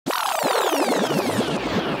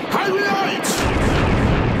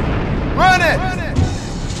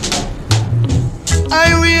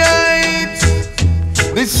Irie Ites.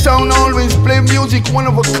 This sound always play music one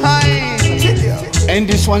of a kind. And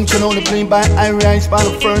this one can only play by Irie Ites for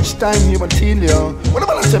the first time, he will tell you. What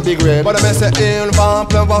about that big red? Voilà, mais c'est il va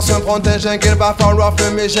pleuvoir se protéger, qu'il va falloir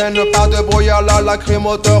fumigène. Pas de brouillard, la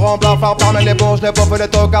lacrymoteur en blanc, phare parmi les bourges, les pauvres, les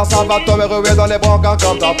tocards, ça va tomber rué dans les brancards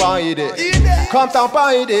comme t'as pas idée. Comme t'as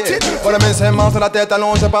pas idée. Voilà, mais c'est mince, la tête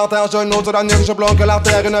allongée par terre, genoux sur la nuque, je bloque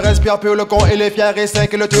l'artère, il ne respire plus, le con, il est fier, il sait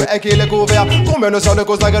qu'il le tue et qu'il est couvert. Combien de sortes de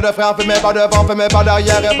causes, la gueule de frère, fais pas devant, fais pas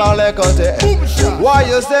derrière et par les côtés. Why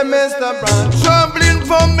you say Mr. Brown? Traveling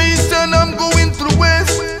from east and I'm going to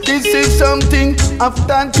west. This is something I've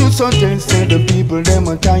done to suggest. Say the people them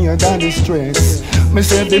are tired of the stress. Me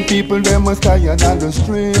say the people them are tired of the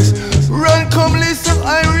stress. Run, come listen,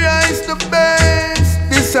 Irie Ites the best.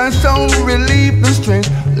 This a sound relieve the stress.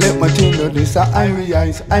 Let me tell you this a Irie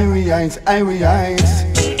Ites, Irie Ites, Irie Ites.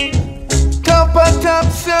 Top of top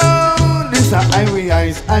sound. This a Irie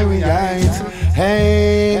Ites, Irie Ites.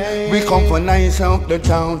 Hey, we come for nice out the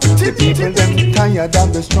town. The people them tired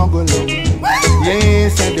of the struggle.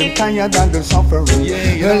 Yes, and them tired of the suffering.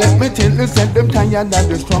 Yeah, let me tell you, said them tired of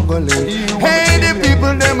the struggle. Hey, the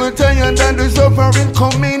people them are tired of the suffering.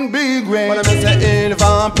 Come in big rain. Voilà, mais c'est il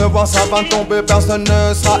va pleuvoir, ça va tomber, personne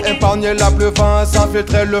ne sera épargné. La pluie va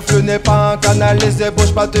s'infiltrer, le flux n'est pas canalisé.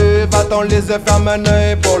 Bouge pas, tu vas t'enliser, ferme un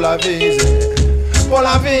œil pour la viser. Pour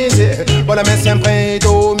la viser, voilà, mais c'est un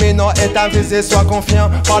prédominant est avisé, sois confiant,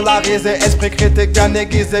 polarisé, esprit critique bien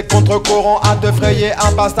aiguisé, contre-courant à te frayer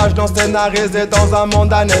un passage non scénarisé dans un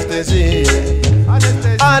monde anesthésié.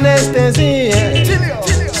 Anesthésie,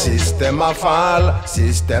 système affale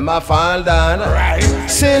Dan.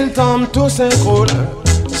 S'il tombe, tout s'écroule.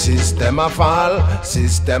 Système affale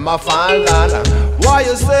Dan. Why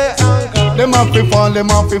you say them have to fall, them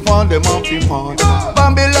have to fall, them have to fall.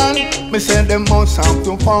 Babylon, me say them must have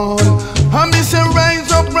to fall. And me say rise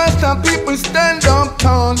up, Rasta people stand up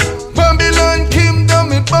tall. Babylon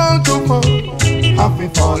kingdom it bound to fall. Happy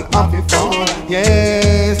fall,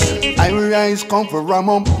 yes. Irie Ites come for ram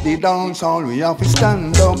up the dance hall. We have to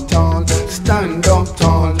stand up tall, stand up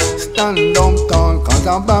tall, stand up tall. Cause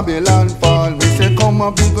a Babylon fall. We say come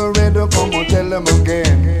up big red, come on tell them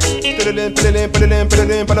again.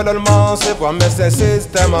 C'est quoi, mais c'est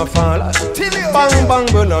système affale. Bang bang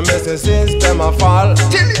boulot, mais c'est système affale.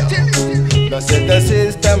 Mais c'est le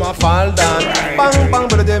système affale Dan. Bang bang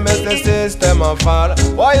boulot, mais c'est système affale.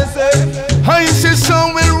 Why you say? I say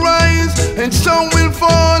some will rise and some will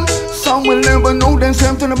fall. Some will never know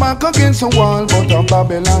themselves to the back against the wall. But a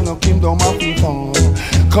Babylon, your kingdom have to fall.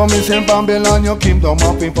 Come and say Babylon, your kingdom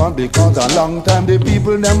have to fall. Because a long time the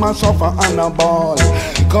people them a suffer and a ball.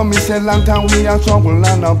 Come and say long time we a struggle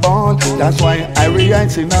and a ball. That's why Irie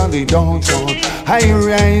Ites in all the dancehall.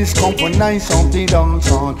 Irie Ites come for nice of the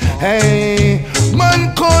dancehall. Hey,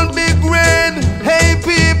 man called Big Red. Hey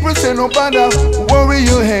people say no bother, worry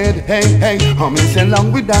your head. Hey, I'm say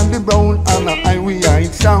long with Dandy Brown and a Irie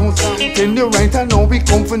Ites Sound. Tell you right, I know we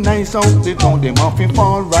come for nice out the town. Them off and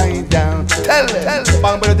fall right down. Tell it.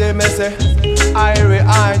 Bang boulot, mais c'est Irie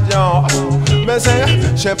Ites, yo. Mais c'est,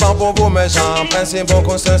 je sais pas pour vous, mais j'ai un principe pour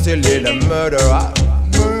qu'on se style le murderer.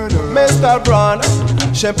 Mr. Brown,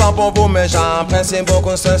 je sais pas pour vous, mais j'ai un principe pour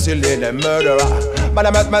qu'on se style le murderer.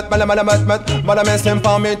 Madame, c'est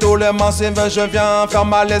parmi tous les massifs, je viens faire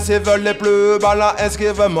ma lessive, les plus balans,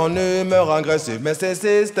 esquive mon humeur agressive. Mais c'est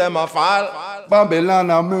système affale. Babylon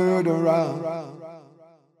a murderer.